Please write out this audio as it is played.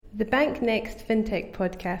The Bank Next FinTech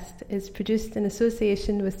podcast is produced in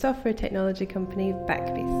association with software technology company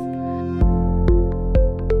Backbase.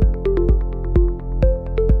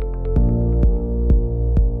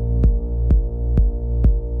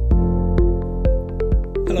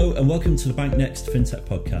 Hello and welcome to the Bank Next FinTech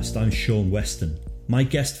podcast. I'm Sean Weston. My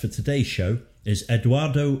guest for today's show is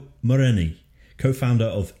Eduardo Moreni, co-founder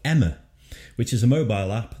of Emma, which is a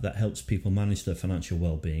mobile app that helps people manage their financial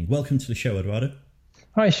well-being. Welcome to the show, Eduardo.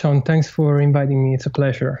 Hi, Sean. Thanks for inviting me. It's a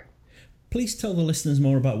pleasure. Please tell the listeners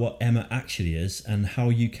more about what Emma actually is and how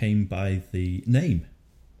you came by the name.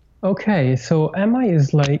 Okay, so Emma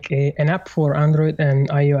is like an app for Android and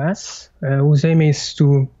iOS whose aim is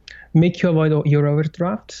to make you avoid your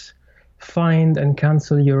overdrafts, find and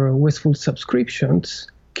cancel your wasteful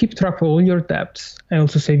subscriptions, keep track of all your debts, and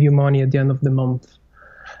also save you money at the end of the month.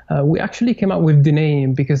 We actually came up with the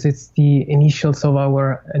name because it's the initials of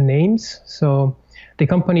our names. So the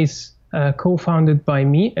company is co-founded by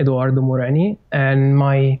me, Eduardo Moreni, and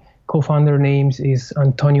my co-founder name is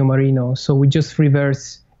Antonio Marino. So we just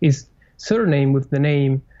reverse his surname with the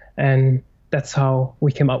name, and that's how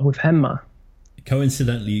we came up with Emma.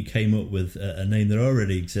 Coincidentally, you came up with a name that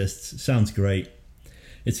already exists. Sounds great.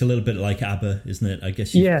 It's a little bit like ABBA, isn't it? I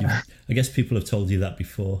guess people have told you that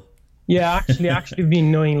before. Yeah, actually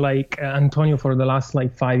been knowing Antonio for the last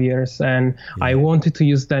 5 years, and yeah. I wanted to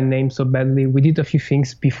use that name so badly. We did a few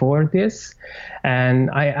things before this, and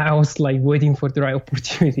I was waiting for the right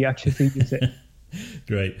opportunity actually to use it.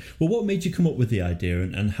 Great. Well, what made you come up with the idea,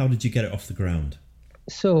 and how did you get it off the ground?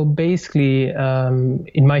 So basically,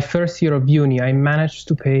 in my first year of uni, I managed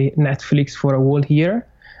to pay Netflix for a whole year,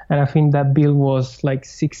 and I think that bill was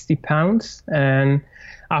 £60. And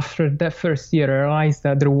after that first year, I realized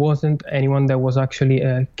that there wasn't anyone that was actually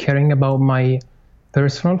caring about my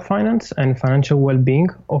personal finance and financial well-being.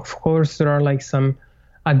 Of course, there are some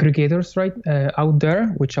aggregators out there,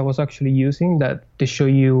 which I was actually using, that they show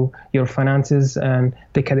you your finances and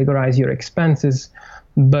they categorize your expenses.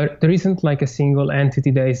 But there isn't a single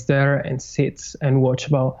entity that is there and sits and watch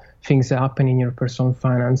about things that happen in your personal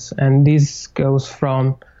finance. And this goes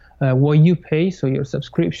from what you pay, so your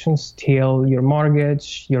subscriptions, till your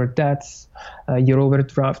mortgage, your debts, your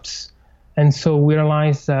overdrafts. And so we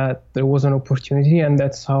realized that there was an opportunity, and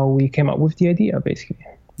that's how we came up with the idea, basically.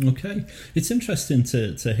 Okay. It's interesting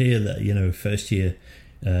to hear that, first year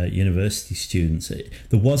university students,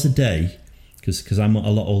 there was a day, because I'm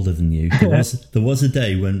a lot older than you, there was a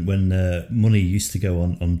day when money used to go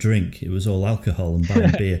on drink. It was all alcohol and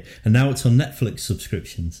buying beer. And now it's on Netflix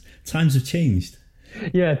subscriptions. Times have changed.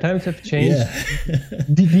 Yeah, times have changed. Yeah.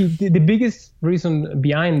 the biggest reason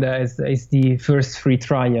behind that is the first free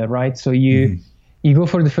trial, right? So you go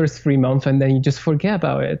for the first 3 months and then you just forget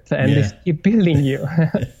about it, and they keep billing you.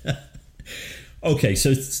 Okay,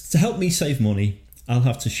 so to help me save money, I'll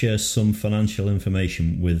have to share some financial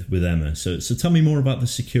information with Emma. So tell me more about the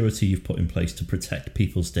security you've put in place to protect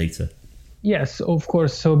people's data. Yes, of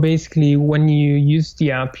course. So basically, when you use the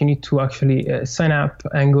app, you need to actually sign up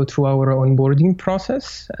and go through our onboarding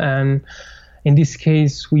process. And in this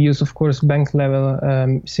case, we use, of course, bank level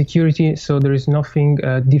security. So there is nothing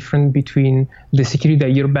different between the security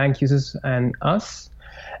that your bank uses and us.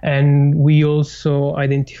 And we also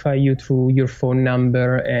identify you through your phone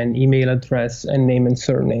number and email address and name and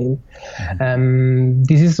surname.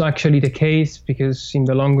 This is actually the case because in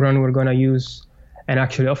the long run, we're going to use and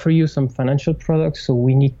actually offer you some financial products. So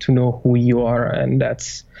we need to know who you are, and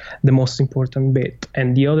that's the most important bit.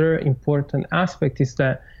 And the other important aspect is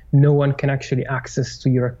that no one can actually access to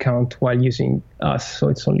your account while using us. So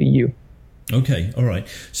it's only you. Okay, all right.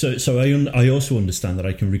 So I also understand that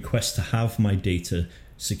I can request to have my data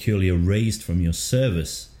securely erased from your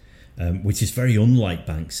service, which is very unlike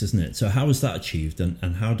banks, isn't it? So how is that achieved,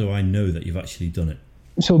 and how do I know that you've actually done it?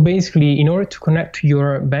 So basically, in order to connect to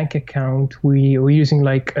your bank account, we're using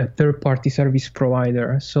a third-party service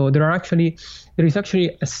provider. So there is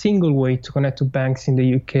actually a single way to connect to banks in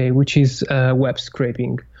the UK, which is web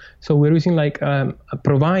scraping. So we're using a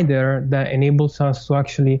provider that enables us to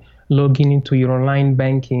actually log into your online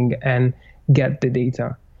banking and get the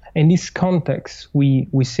data. In this context, we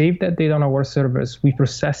save that data on our servers, we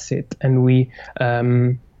process it, and we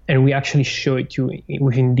actually show it to you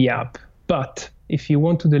within the app. But if you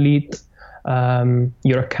want to delete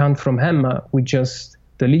your account from Emma, we just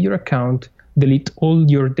delete your account, delete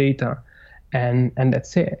all your data, and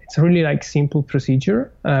that's it. It's really simple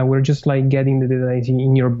procedure. We're just getting the data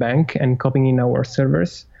in your bank and copying in our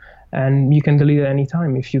servers, and you can delete it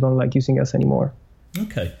anytime if you don't like using us anymore.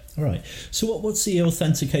 Okay, all right. So what's the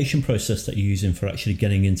authentication process that you're using for actually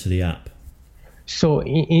getting into the app? So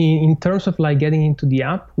in terms of like getting into the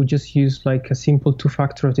app, we just use like a simple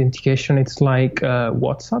two-factor authentication. It's like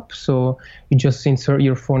WhatsApp. So you just insert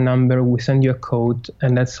your phone number, we send you a code,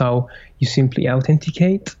 and that's how you simply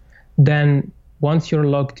authenticate. Then once you're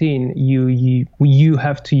logged in, you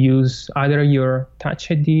have to use either your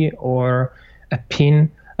Touch ID or a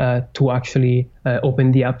PIN to actually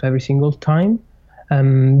open the app every single time.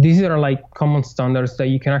 These are like common standards that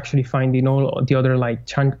you can actually find in all the other like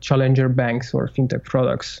challenger banks or fintech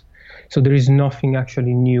products. So there is nothing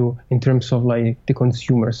actually new in terms of like the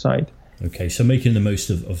consumer side. Okay, so making the most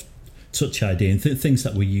of Touch ID and things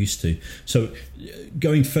that we're used to. So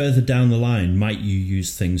going further down the line, might you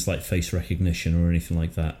use things like face recognition or anything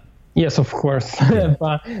like that? Yes, of course. Yeah.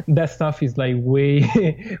 But that stuff is like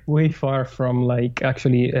way far from like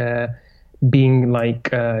actually being like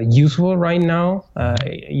useful right now.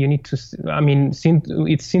 You need to, I mean,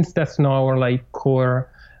 since that's not our like core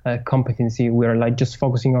competency, we're like just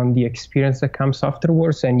focusing on the experience that comes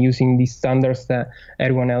afterwards and using the standards that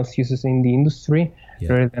everyone else uses in the industry,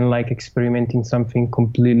 rather than like experimenting something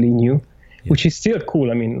completely new. Which is still cool.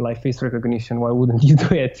 I mean, like face recognition, why wouldn't you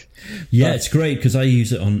do it? Yeah, it's great because I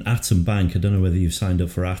use it on Atom Bank. I don't know whether you've signed up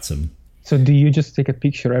for Atom. So do you just take a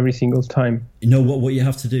picture every single time? No, what you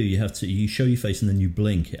have to do, you show your face and then you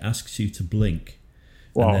blink. It asks you to blink.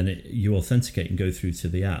 Wow. And then you authenticate and go through to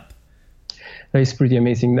the app. That is pretty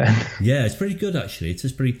amazing then. Yeah, it's pretty good actually.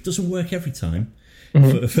 It doesn't work every time.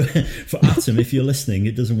 Mm-hmm. For Atom, if you're listening,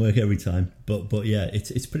 it doesn't work every time. But yeah,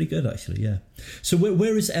 it's pretty good actually, yeah. So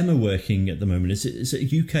where is Emma working at the moment? Is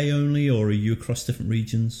it UK only, or are you across different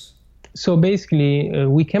regions? So basically,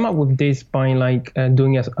 we came up with this by like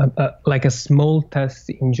doing a small test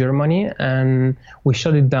in Germany, and we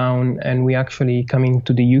shut it down, and we actually coming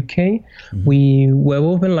to the UK. Mm-hmm. We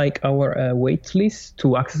opened like our wait list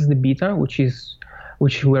to access the beta,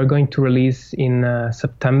 which we're going to release in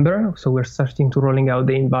September. So we're starting to rolling out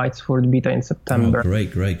the invites for the beta in September. Oh,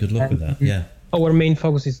 great. Good luck with that. Yeah. Our main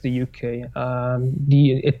focus is the UK.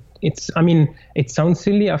 It sounds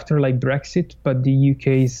silly after like Brexit, but the UK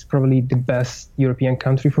is probably the best European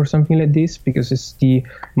country for something like this because it's the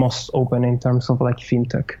most open in terms of like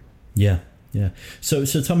fintech. Yeah. So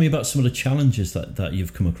tell me about some of the challenges that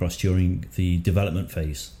you've come across during the development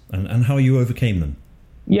phase and how you overcame them.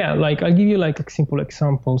 Yeah, like I'll give you like a simple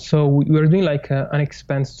example. So we're doing like an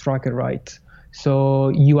expense tracker, right? So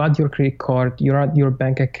you add your credit card, you add your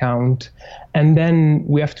bank account, and then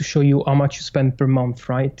we have to show you how much you spend per month,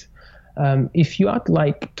 right? If you add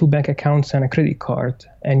like 2 bank accounts and a credit card,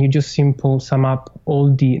 and you just simple sum up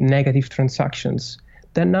all the negative transactions,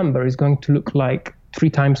 that number is going to look like 3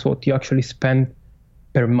 times what you actually spend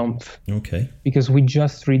per month. Okay. Because we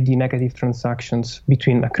just read the negative transactions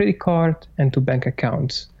between a credit card and 2 bank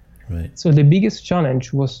accounts. Right. So the biggest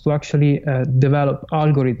challenge was to actually develop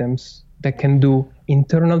algorithms that can do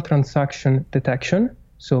internal transaction detection.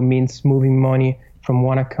 So it means moving money from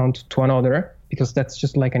one account to another, because that's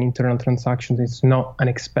just like an internal transaction. It's not an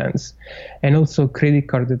expense. And also credit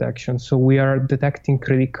card detection. So we are detecting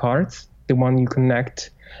credit cards, the one you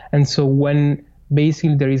connect. And so when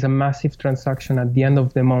basically there is a massive transaction at the end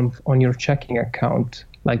of the month on your checking account,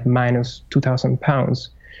 like minus £2,000,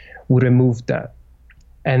 we remove that.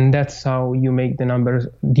 And that's how you make the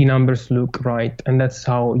numbers look right. And that's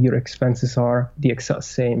how your expenses are the exact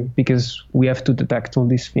same, because we have to detect all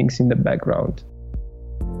these things in the background.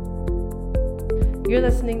 You're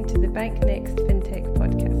listening to the BankNext FinTech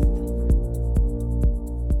podcast.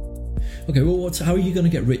 Okay, well, how are you going to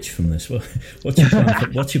get rich from this? What's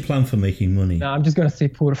your plan for making money? No, I'm just going to say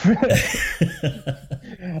poor.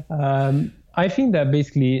 I think that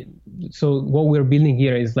basically, so what we're building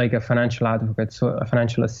here is like a financial advocate, so a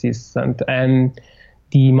financial assistant. And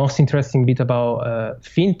the most interesting bit about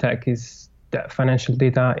fintech is that financial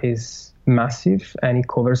data is massive and it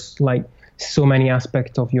covers like so many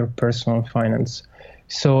aspects of your personal finance.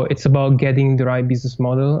 So it's about getting the right business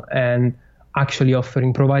model and actually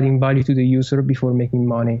providing value to the user before making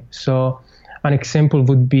money. So an example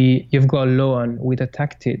would be you've got a loan, we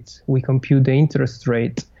detect it, we compute the interest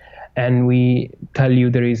rate, and we tell you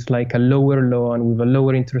there is like a lower loan with a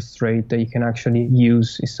lower interest rate that you can actually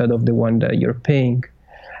use instead of the one that you're paying.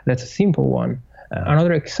 That's a simple one.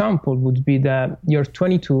 Another example would be that you're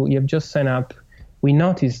 22, you have just signed up, we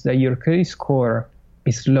notice that your credit score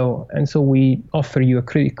is low, and so we offer you a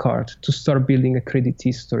credit card to start building a credit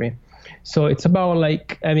history. So it's about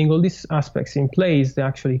like having all these aspects in place that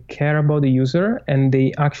actually care about the user, and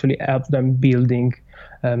they actually help them building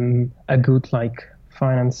a good like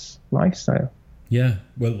finance lifestyle. Yeah,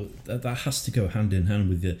 well, that has to go hand in hand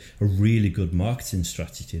with a really good marketing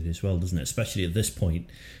strategy as well, doesn't it? Especially at this point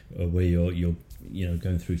where you're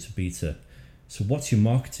going through to beta. So what's your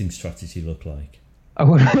marketing strategy look like?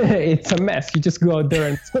 It's a mess. You just go out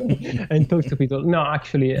there and talk to people. No,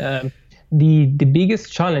 actually, the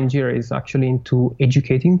biggest challenge here is actually into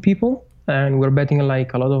educating people, and we're betting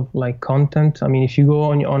like a lot of like content. I mean, if you go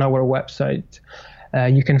on our website,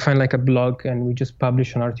 you can find like a blog, and we just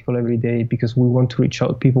publish an article every day because we want to reach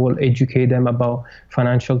out people, educate them about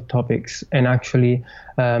financial topics, and actually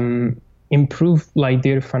improve like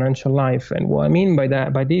their financial life. And what I mean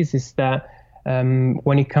by this is that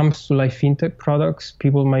when it comes to like fintech products,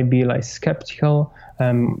 people might be like skeptical.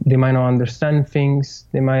 They might not understand things.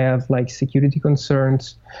 They might have like security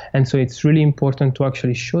concerns. And so it's really important to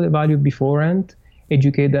actually show the value beforehand,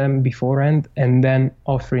 educate them beforehand, and then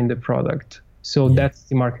offering the product. So that's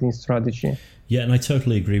the marketing strategy. Yeah, and I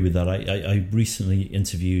totally agree with that. I recently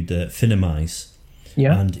interviewed Finimize.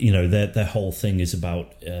 Yeah. And, their whole thing is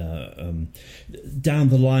about down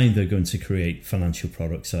the line, they're going to create financial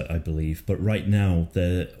products, I believe. But right now,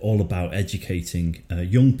 they're all about educating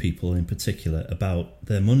young people in particular about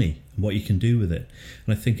their money and what you can do with it.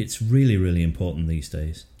 And I think it's really, really important these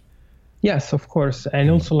days. Yes, of course. And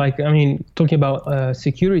also, talking about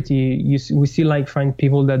security, we still find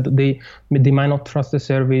people that they might not trust the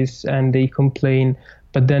service and they complain.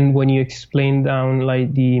 But then when you explain down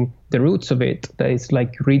the roots of it, that it's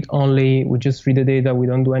read only, we just read the data, we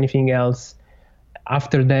don't do anything else.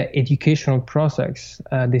 After the educational process,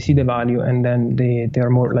 they see the value, and then they are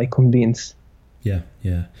more convinced. Yeah.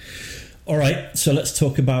 All right, so let's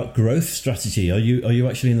talk about growth strategy. Are you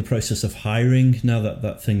actually in the process of hiring now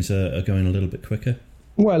that things are going a little bit quicker?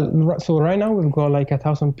 Well, so right now we've got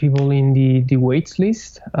 1,000 people in the wait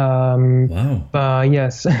list. Wow. But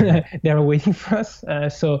yes, they are waiting for us.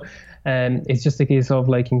 So it's just a case of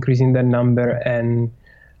increasing that number and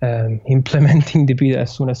implementing the beta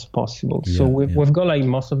as soon as possible. So we've got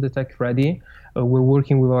most of the tech ready. We're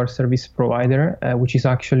working with our service provider, which is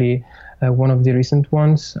actually one of the recent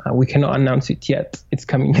ones. We cannot announce it yet. It's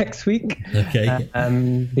coming next week. Okay.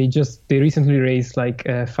 They recently raised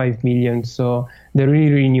 5 million, so they're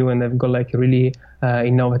really, really new, and they've got really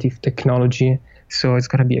innovative technology. So it's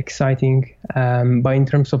gonna be exciting. But in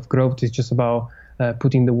terms of growth, it's just about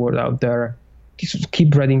putting the word out there. Just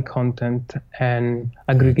keep writing content and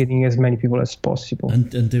aggregating as many people as possible.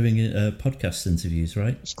 And doing podcast interviews,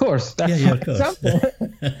 right? Of course. That's of course.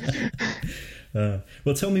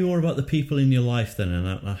 Well, tell me more about the people in your life then,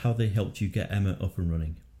 and how they helped you get Emma up and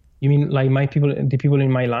running. You mean the people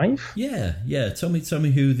in my life? Yeah. Tell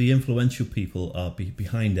me who the influential people are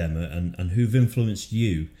behind Emma, and who've influenced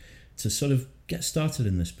you to sort of get started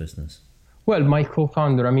in this business. Well, my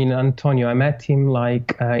co-founder, Antonio, I met him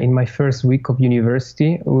in my first week of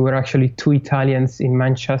university. We were actually two Italians in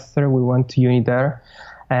Manchester. We went to uni there,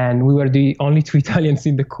 and we were the only two Italians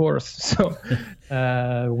in the course. So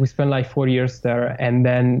we spent 4 years there, and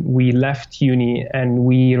then we left uni and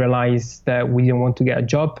we realized that we didn't want to get a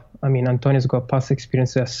job. Antonio's got past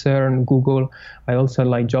experience at CERN, Google. I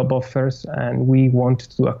also had job offers, and we wanted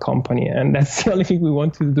to do a company, and that's the only thing we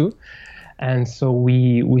wanted to do. And so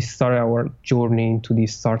we started our journey into the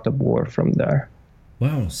startup world from there.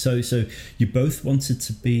 Wow. So you both wanted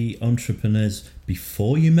to be entrepreneurs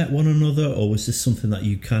before you met one another, or was this something that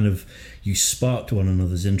you sparked one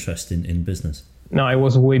another's interest in business? No, it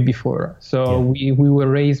was way before. So we were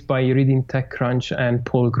raised by reading TechCrunch and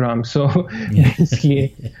Paul Graham. So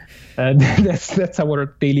basically, that's our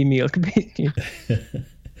daily milk, basically.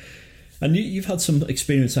 And you've had some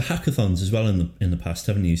experience at hackathons as well in the past,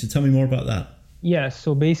 haven't you? So tell me more about that. Yeah,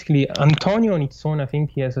 so basically, Antonio on its own, I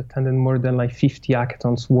think he has attended more than 50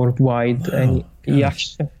 hackathons worldwide. Wow. And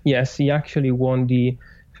he actually won the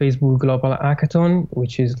Facebook Global Hackathon,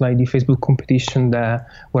 which is the Facebook competition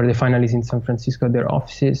where the finalists in San Francisco at their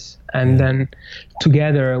offices. And then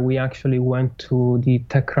together, we actually went to the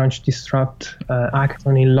TechCrunch Disrupt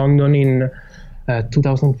Hackathon in London in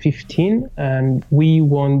 2015, and we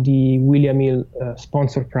won the William Hill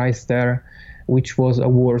sponsor prize there, which was a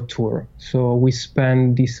world tour. So we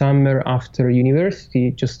spent the summer after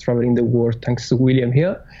university just traveling the world thanks to William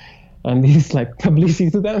Hill, and this is publicity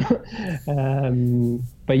to them.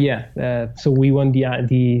 So we won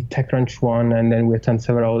the TechCrunch one, and then we attended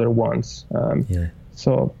several other ones.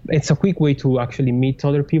 So it's a quick way to actually meet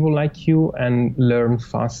other people like you and learn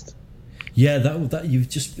fast. Yeah, that you've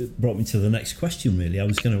just brought me to the next question, really. I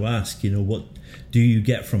was going to ask, what do you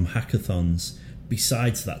get from hackathons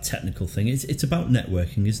besides that technical thing? It's about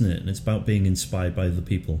networking, isn't it? And it's about being inspired by other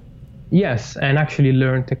people. Yes, and actually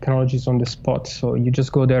learn technologies on the spot. So you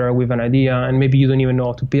just go there with an idea, and maybe you don't even know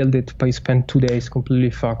how to build it, but you spend 2 days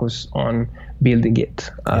completely focused on building it.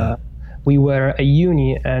 we were a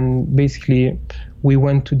uni, and basically we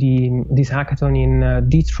went to this hackathon in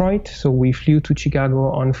Detroit. So we flew to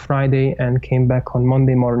Chicago on Friday and came back on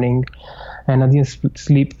Monday morning. And I didn't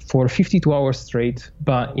sleep for 52 hours straight.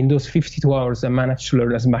 But in those 52 hours, I managed to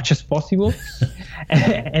learn as much as possible.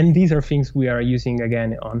 And these are things we are using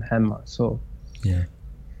again on Emma. So, yeah.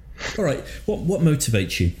 All right. What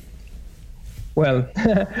motivates you? Well,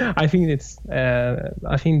 I think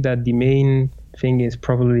that the main thing is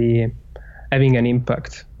probably having an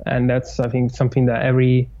impact, and that's, I think, something that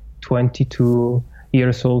every 22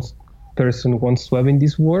 years old person wants to have in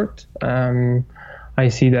this world. I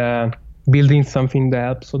see that building something that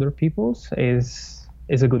helps other people is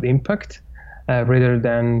a good impact, rather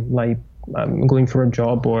than like going for a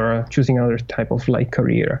job or choosing another type of like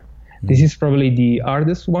career. This is probably the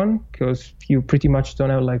hardest one, because you pretty much don't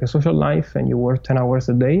have like a social life and you work 10 hours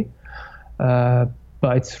a day.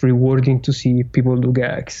 But it's rewarding to see people who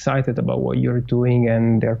get excited about what you're doing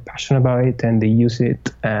and they're passionate about it and they use it.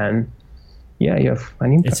 And yeah, you have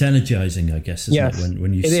an impact. It's energizing, I guess, isn't it?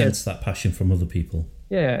 When you sense that passion from other people.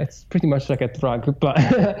 Yeah, it's pretty much like a drug, but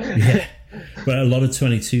yeah. But a lot of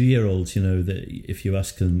 22-year-olds, that if you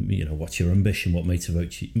ask them, what's your ambition, what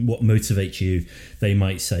motivates you, they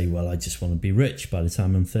might say, well, I just want to be rich by the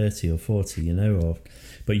time I'm 30 or 40,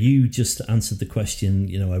 but you just answered the question,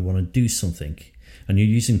 I want to do something, and you're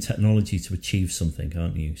using technology to achieve something,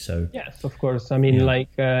 aren't you? So yes, of course. I mean, like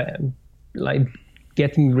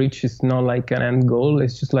getting rich is not like an end goal.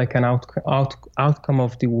 It's just like an outcome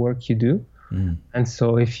of the work you do. And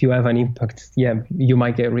so if you have an impact, you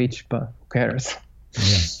might get rich, but who cares?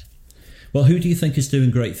 Yeah. Well, who do you think is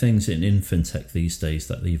doing great things in fintech these days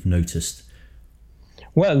that you've noticed?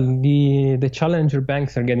 Well, the challenger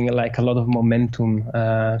banks are getting like a lot of momentum.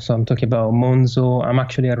 So I'm talking about Monzo. I'm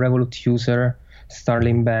actually a Revolut user,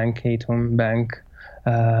 Starling Bank, Atom Bank.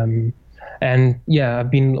 And yeah,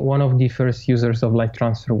 I've been one of the first users of like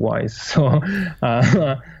TransferWise. So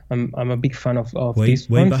I'm a big fan of these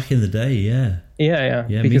way ones. Back in the day, yeah. Yeah,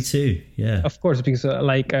 because, me too. Yeah, of course, because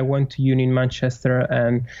like I went to uni in Manchester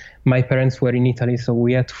and my parents were in Italy, so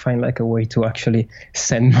we had to find like a way to actually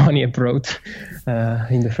send money abroad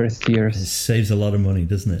in the first years. It saves a lot of money,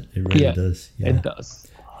 doesn't it? It really does. Yeah. It does.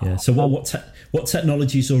 Yeah. So what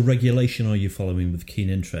technologies or regulation are you following with keen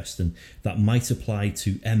interest, and that might apply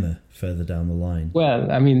to Emma further down the line?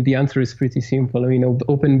 Well, I mean, the answer is pretty simple.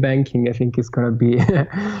 Open banking, I think, is going to be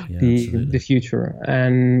the future,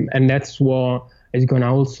 and that's what is going to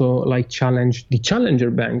also like challenge the challenger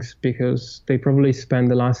banks, because they probably spent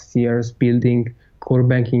the last years building core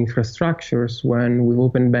banking infrastructures, when with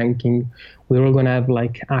open banking we're all going to have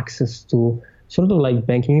like access to sort of like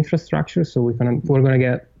banking infrastructure, so we're gonna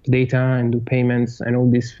get data and do payments and all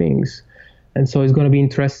these things. And so it's going to be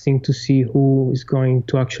interesting to see who is going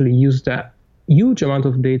to actually use that huge amount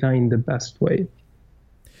of data in the best way.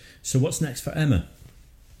 So what's next for Emma?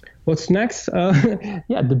 What's next?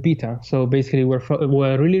 The beta. So basically we're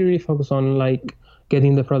really, really focused on like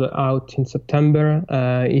getting the product out in September.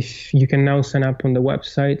 If you can now sign up on the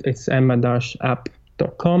website, it's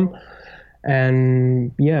emma-app.com.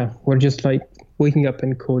 And yeah, we're just like waking up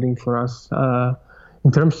and coding for us.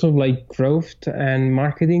 In terms of like growth and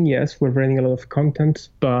marketing, yes, we're writing a lot of content,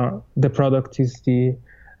 but the product is the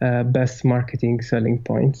best marketing selling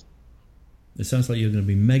point. It sounds like you're going to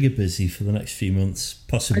be mega busy for the next few months,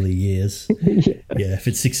 possibly years. Yeah, if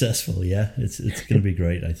it's successful, it's going to be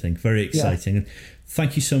great, I think. Very exciting. And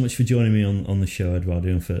thank you so much for joining me on the show, Eduardo,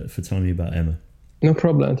 and for telling me about Emma. No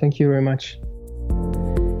problem. Thank you very much.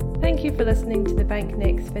 Thank you for listening to the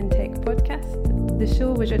BankNext FinTech podcast. The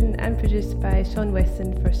show was written and produced by Sean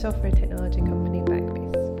Weston for software technology company Backbase.